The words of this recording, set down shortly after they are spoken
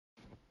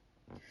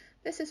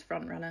This is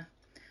Frontrunner,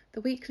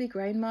 the weekly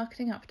grain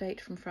marketing update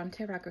from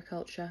Frontier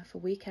Agriculture for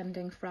week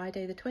ending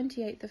Friday the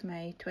 28th of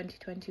May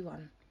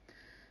 2021.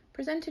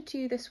 Presented to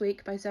you this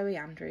week by Zoe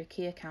Andrew,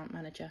 Key Account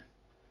Manager.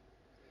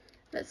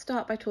 Let's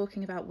start by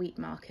talking about wheat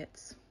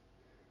markets.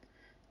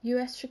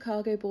 US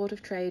Chicago Board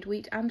of Trade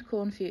wheat and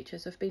corn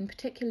futures have been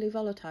particularly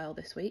volatile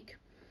this week.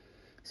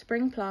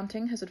 Spring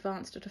planting has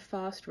advanced at a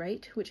fast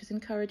rate, which has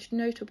encouraged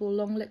notable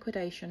long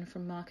liquidation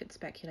from market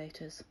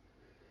speculators.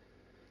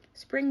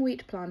 Spring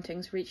wheat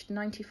plantings reached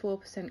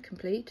 94%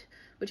 complete,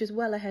 which is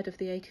well ahead of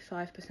the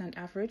 85%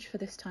 average for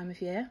this time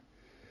of year.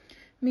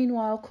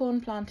 Meanwhile, corn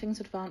plantings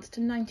advanced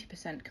to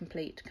 90%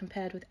 complete,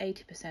 compared with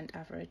 80%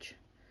 average.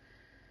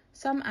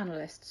 Some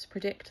analysts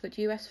predict that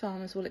US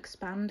farmers will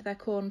expand their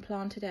corn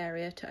planted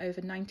area to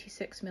over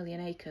 96 million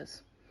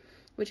acres,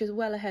 which is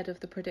well ahead of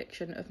the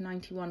prediction of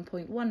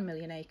 91.1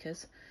 million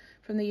acres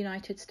from the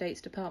United States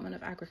Department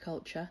of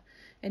Agriculture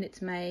in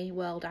its May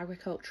World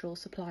Agricultural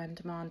Supply and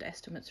Demand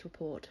Estimates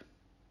report.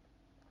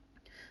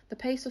 The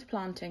pace of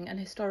planting and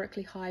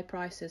historically high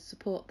prices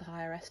support the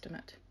higher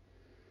estimate.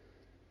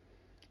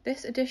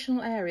 This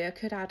additional area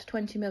could add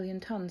 20 million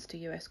tonnes to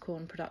US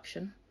corn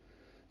production.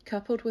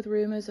 Coupled with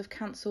rumours of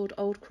cancelled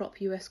old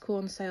crop US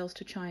corn sales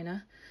to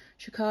China,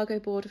 Chicago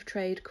Board of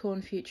Trade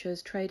corn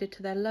futures traded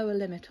to their lower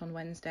limit on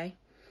Wednesday,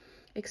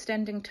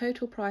 extending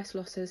total price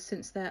losses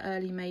since their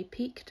early May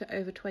peak to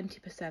over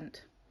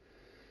 20%.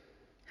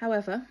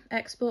 However,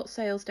 export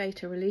sales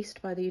data released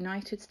by the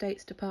United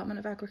States Department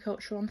of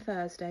Agriculture on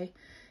Thursday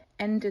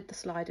ended the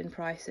slide in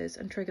prices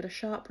and triggered a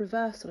sharp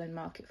reversal in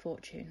market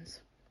fortunes.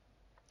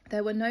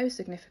 There were no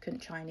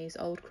significant Chinese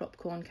old crop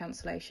corn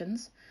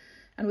cancellations,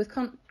 and with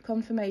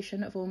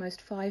confirmation of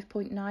almost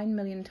 5.9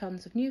 million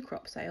tonnes of new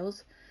crop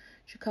sales,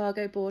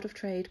 Chicago Board of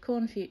Trade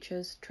corn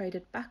futures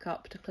traded back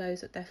up to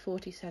close at their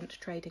 40-cent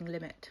trading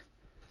limit.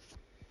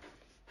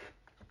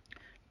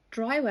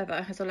 Dry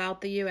weather has allowed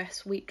the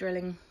US wheat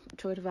drilling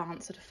to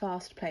advance at a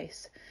fast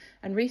pace,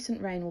 and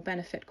recent rain will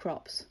benefit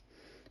crops.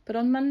 But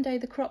on Monday,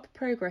 the crop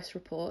progress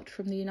report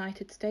from the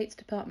United States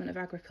Department of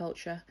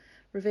Agriculture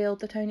revealed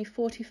that only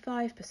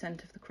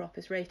 45% of the crop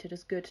is rated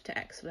as good to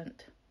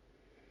excellent.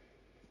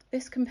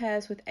 This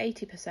compares with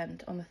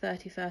 80% on the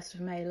 31st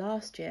of May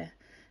last year,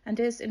 and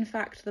is in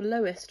fact the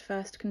lowest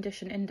first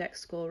condition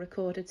index score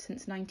recorded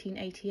since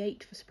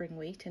 1988 for spring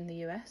wheat in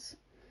the US.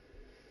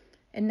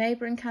 In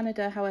neighbouring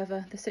Canada,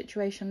 however, the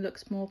situation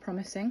looks more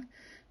promising,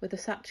 with the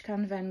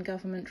Saskatchewan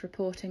government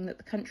reporting that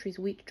the country's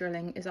wheat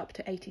drilling is up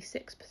to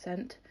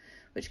 86%,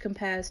 which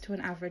compares to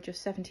an average of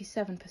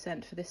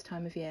 77% for this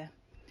time of year.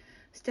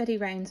 Steady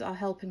rains are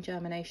helping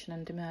germination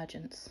and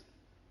emergence.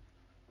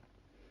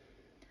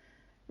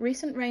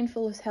 Recent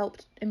rainfall has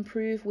helped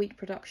improve wheat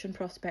production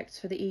prospects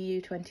for the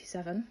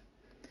EU27.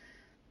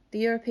 The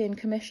European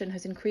Commission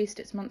has increased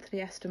its monthly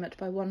estimate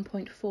by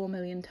 1.4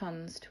 million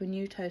tonnes to a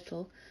new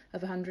total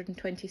of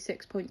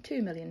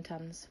 126.2 million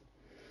tonnes.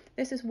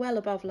 This is well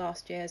above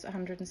last year's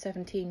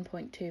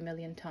 117.2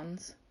 million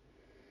tonnes.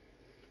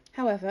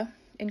 However,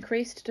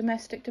 increased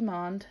domestic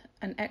demand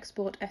and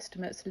export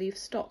estimates leave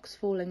stocks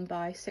falling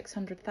by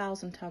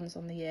 600,000 tonnes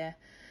on the year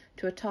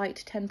to a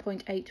tight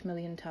 10.8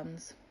 million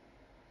tonnes.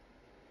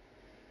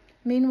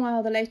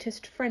 Meanwhile, the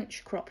latest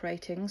French crop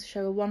ratings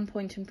show a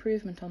 1-point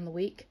improvement on the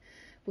week,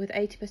 with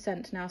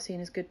 80% now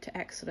seen as good to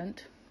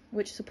excellent,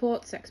 which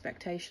supports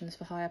expectations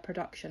for higher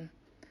production.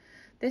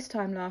 This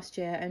time last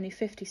year, only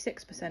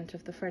 56%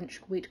 of the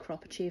French wheat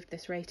crop achieved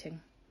this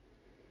rating.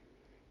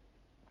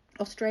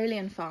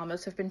 Australian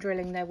farmers have been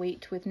drilling their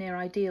wheat with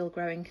near-ideal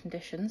growing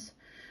conditions,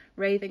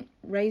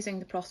 raising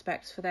the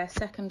prospects for their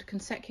second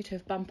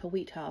consecutive bumper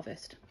wheat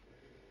harvest.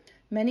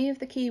 Many of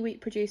the key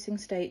wheat-producing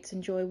states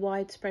enjoy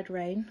widespread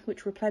rain,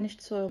 which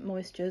replenished soil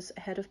moistures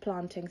ahead of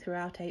planting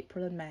throughout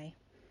April and May.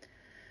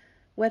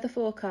 Weather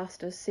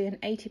forecasters see an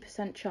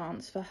 80%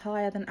 chance for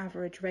higher than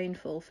average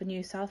rainfall for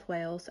New South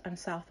Wales and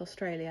South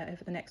Australia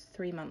over the next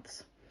 3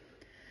 months.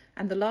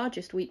 And the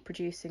largest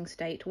wheat-producing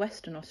state,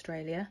 Western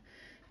Australia,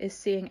 is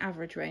seeing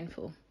average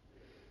rainfall.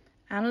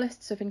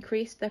 Analysts have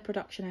increased their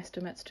production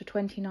estimates to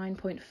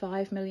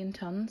 29.5 million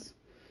tonnes,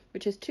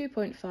 which is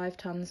 2.5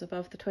 tonnes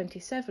above the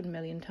 27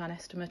 million tonne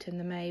estimate in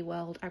the May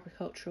World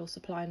Agricultural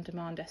Supply and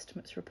Demand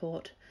Estimates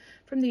report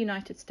from the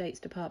United States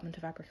Department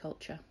of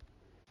Agriculture.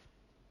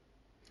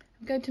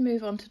 I'm going to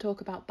move on to talk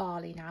about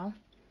barley now.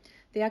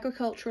 The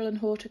Agricultural and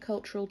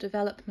Horticultural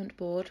Development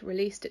Board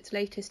released its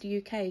latest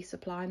UK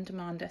supply and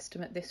demand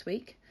estimate this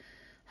week,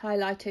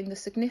 highlighting the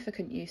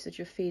significant usage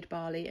of feed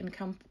barley and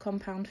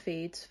compound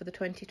feeds for the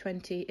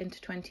 2020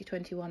 into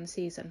 2021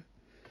 season.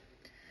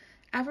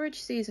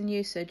 Average season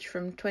usage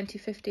from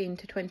 2015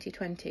 to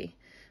 2020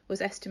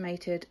 was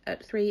estimated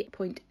at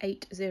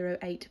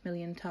 3.808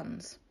 million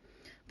tonnes,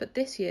 but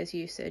this year's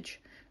usage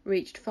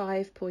reached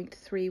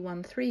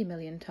 5.313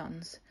 million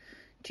tonnes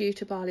due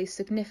to barley's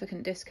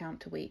significant discount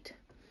to wheat.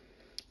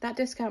 That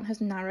discount has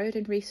narrowed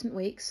in recent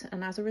weeks,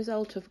 and as a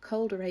result of a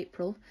colder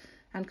April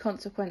and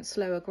consequent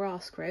slower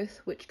grass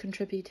growth, which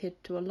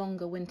contributed to a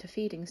longer winter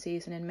feeding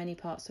season in many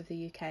parts of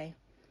the UK.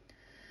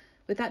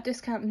 With that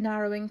discount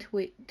narrowing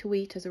to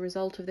wheat as a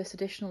result of this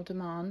additional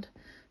demand,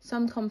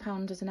 some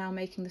compounders are now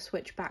making the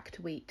switch back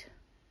to wheat.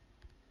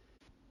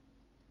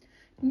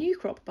 New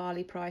crop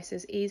barley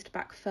prices eased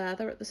back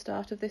further at the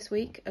start of this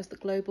week as the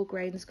global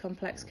grains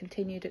complex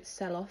continued its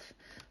sell-off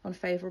on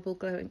favourable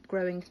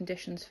growing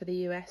conditions for the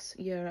US,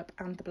 Europe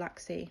and the Black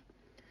Sea.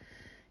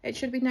 It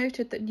should be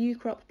noted that new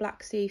crop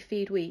Black Sea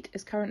feed wheat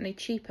is currently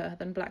cheaper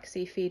than Black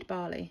Sea feed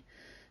barley,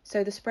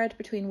 so the spread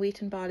between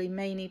wheat and barley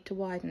may need to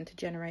widen to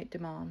generate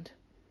demand.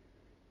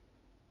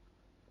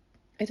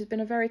 It has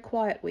been a very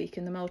quiet week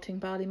in the malting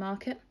barley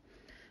market.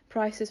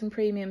 Prices and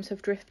premiums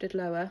have drifted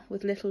lower,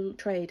 with little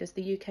trade as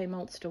the UK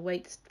maltster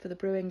waits for the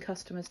brewing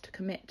customers to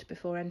commit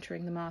before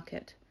entering the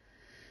market.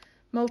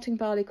 Malting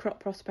barley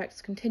crop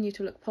prospects continue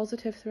to look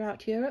positive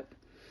throughout Europe,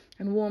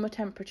 and warmer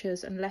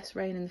temperatures and less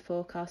rain in the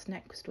forecast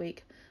next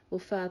week will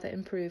further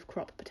improve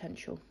crop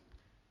potential.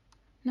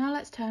 Now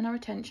let's turn our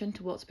attention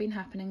to what's been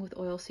happening with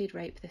oilseed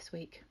rape this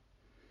week.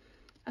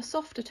 A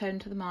softer tone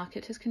to the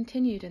market has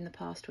continued in the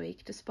past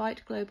week,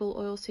 despite global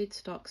oilseed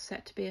stocks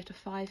set to be at a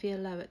 5-year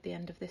low at the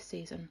end of this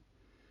season.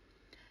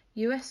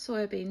 US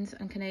soybeans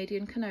and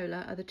Canadian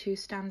canola are the two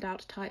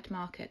standout tight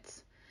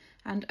markets,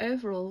 and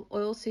overall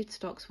oilseed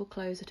stocks will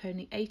close at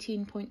only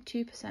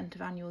 18.2%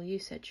 of annual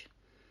usage.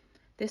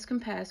 This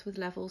compares with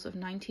levels of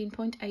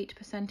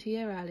 19.8% a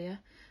year earlier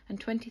and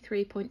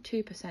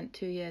 23.2%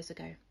 2 years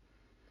ago.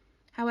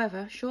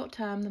 However, short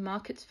term, the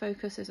market's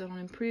focus is on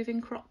improving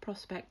crop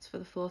prospects for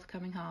the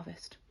forthcoming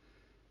harvest.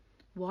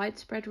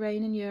 Widespread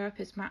rain in Europe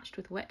is matched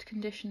with wet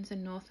conditions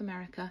in North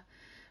America,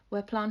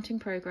 where planting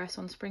progress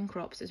on spring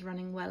crops is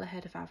running well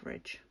ahead of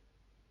average.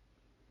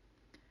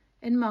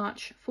 In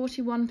March,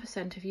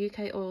 41% of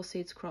UK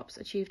oilseeds crops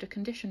achieved a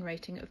condition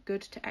rating of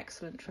good to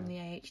excellent from the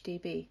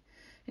AHDB,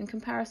 in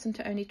comparison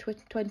to only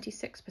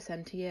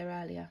 26% a year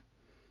earlier.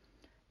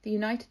 The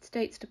United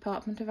States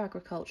Department of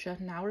Agriculture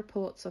now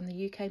reports on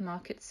the UK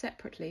market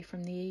separately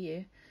from the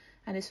EU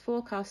and is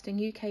forecasting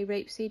UK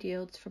rapeseed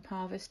yields from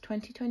harvest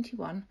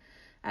 2021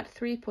 at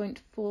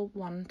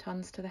 3.41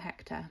 tonnes to the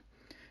hectare,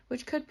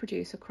 which could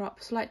produce a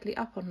crop slightly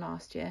up on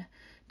last year,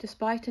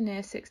 despite a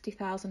near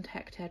 60,000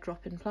 hectare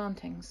drop in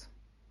plantings.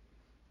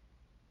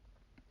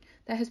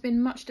 There has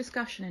been much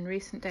discussion in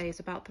recent days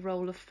about the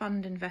role of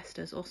fund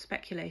investors or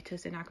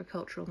speculators in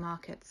agricultural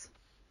markets.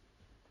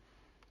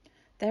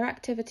 Their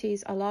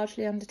activities are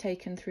largely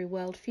undertaken through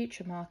world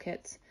future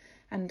markets,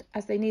 and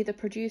as they neither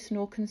produce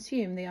nor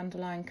consume the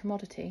underlying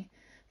commodity,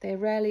 they are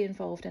rarely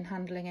involved in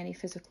handling any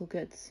physical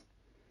goods.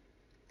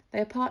 They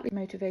are partly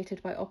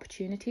motivated by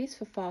opportunities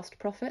for fast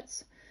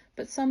profits,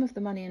 but some of the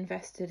money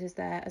invested is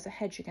there as a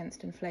hedge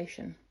against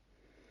inflation.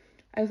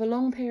 Over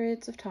long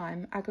periods of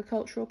time,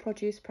 agricultural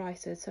produce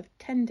prices have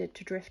tended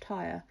to drift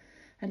higher,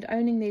 and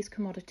owning these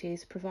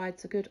commodities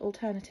provides a good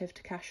alternative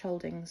to cash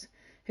holdings,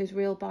 whose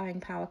real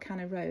buying power can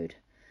erode,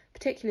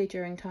 particularly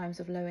during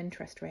times of low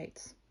interest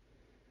rates.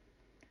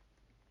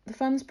 The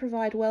funds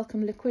provide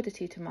welcome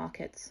liquidity to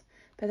markets,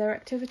 but their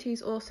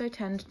activities also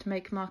tend to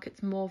make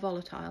markets more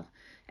volatile,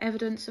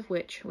 evidence of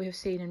which we have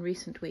seen in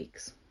recent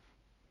weeks.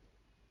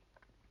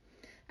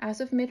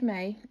 As of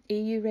mid-May,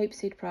 EU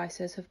rapeseed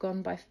prices have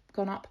gone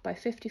up by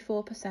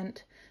 54%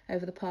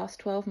 over the past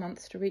 12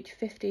 months to reach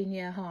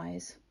 15-year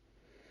highs.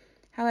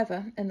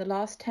 However, in the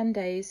last 10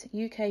 days,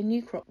 UK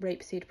new crop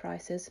rapeseed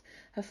prices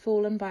have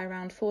fallen by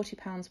around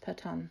 £40 per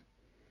tonne.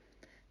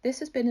 This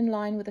has been in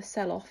line with a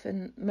sell-off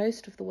in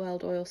most of the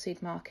world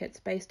oilseed markets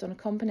based on a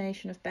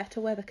combination of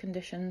better weather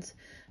conditions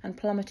and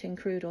plummeting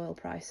crude oil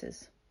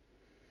prices.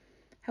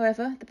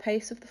 However, the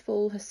pace of the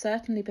fall has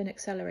certainly been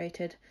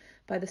accelerated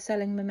by the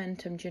selling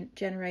momentum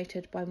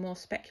generated by more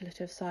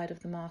speculative side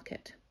of the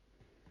market.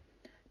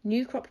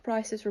 New crop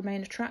prices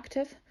remain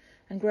attractive,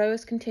 and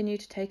growers continue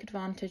to take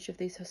advantage of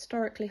these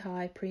historically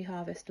high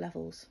pre-harvest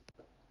levels.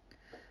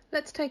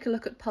 Let's take a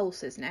look at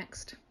pulses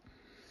next.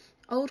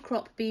 Old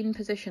crop bean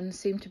positions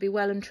seem to be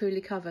well and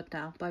truly covered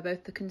now by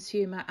both the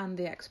consumer and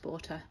the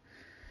exporter.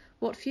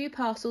 What few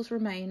parcels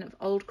remain of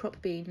old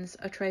crop beans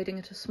are trading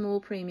at a small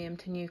premium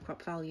to new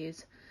crop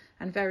values,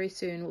 and very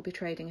soon will be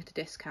trading at a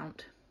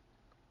discount.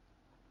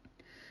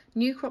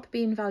 New crop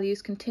bean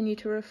values continue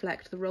to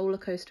reflect the roller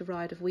coaster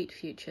ride of wheat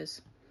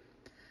futures.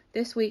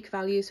 This week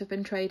values have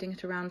been trading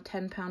at around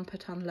 £10 per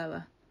tonne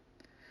lower.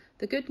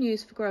 The good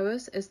news for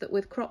growers is that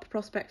with crop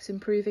prospects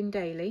improving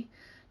daily,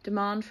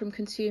 demand from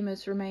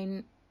consumers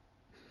remains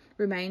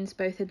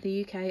both in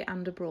the UK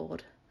and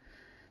abroad.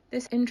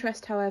 This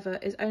interest, however,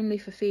 is only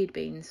for feed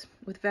beans,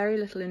 with very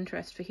little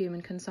interest for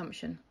human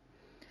consumption.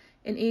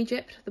 In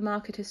Egypt, the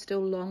market is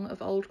still long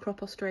of old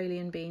crop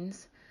Australian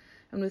beans,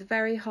 and with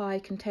very high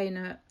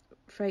container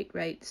freight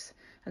rates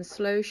and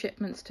slow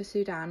shipments to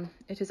Sudan,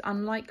 it is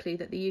unlikely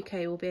that the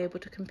UK will be able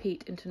to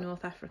compete into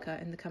North Africa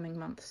in the coming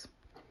months.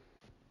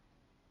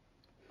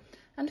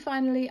 And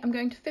finally, I'm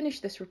going to finish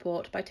this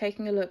report by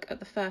taking a look at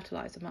the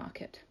fertiliser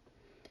market.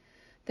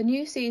 The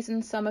new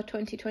season summer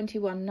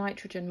 2021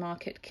 nitrogen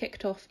market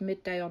kicked off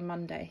midday on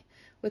Monday,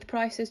 with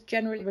prices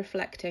generally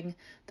reflecting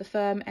the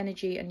firm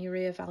energy and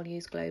urea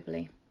values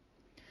globally.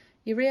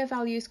 Urea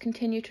values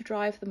continue to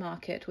drive the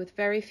market with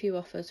very few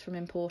offers from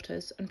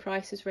importers and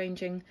prices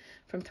ranging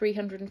from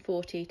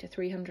 £340 to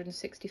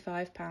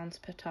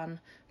 £365 per tonne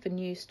for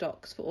new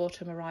stocks for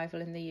autumn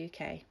arrival in the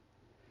UK.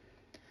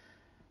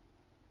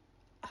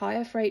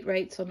 Higher freight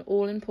rates on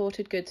all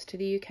imported goods to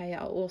the UK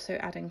are also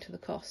adding to the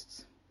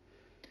costs.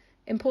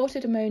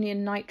 Imported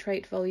ammonium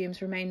nitrate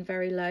volumes remain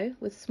very low,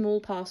 with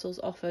small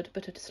parcels offered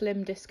but at a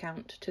slim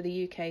discount to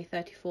the UK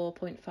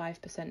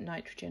 34.5%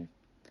 nitrogen.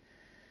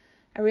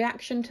 A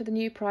reaction to the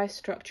new price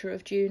structure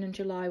of June and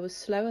July was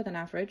slower than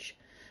average,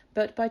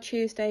 but by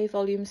Tuesday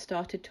volumes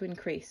started to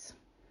increase.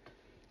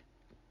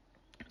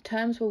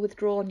 Terms were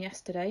withdrawn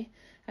yesterday,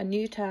 and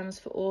new terms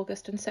for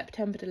August and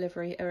September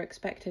delivery are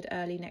expected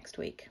early next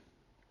week.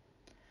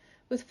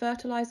 With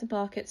fertiliser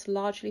markets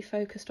largely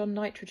focused on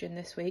nitrogen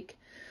this week,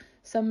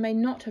 some may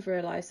not have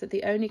realised that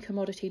the only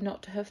commodity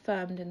not to have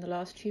firmed in the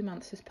last few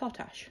months is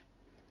potash.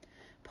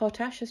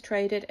 Potash has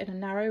traded in a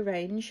narrow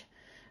range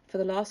for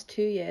the last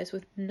 2 years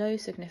with no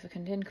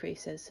significant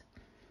increases.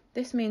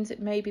 This means it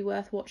may be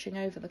worth watching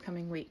over the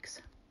coming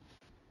weeks.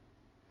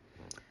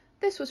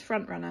 This was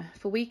Frontrunner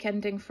for week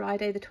ending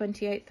Friday the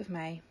 28th of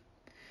May.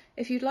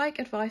 If you'd like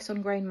advice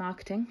on grain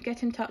marketing,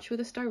 get in touch with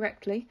us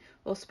directly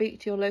or speak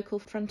to your local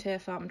Frontier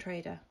farm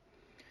trader.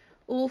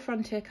 All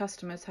Frontier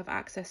customers have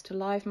access to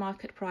live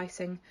market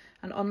pricing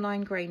and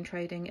online grain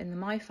trading in the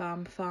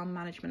MyFarm farm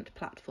management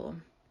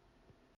platform.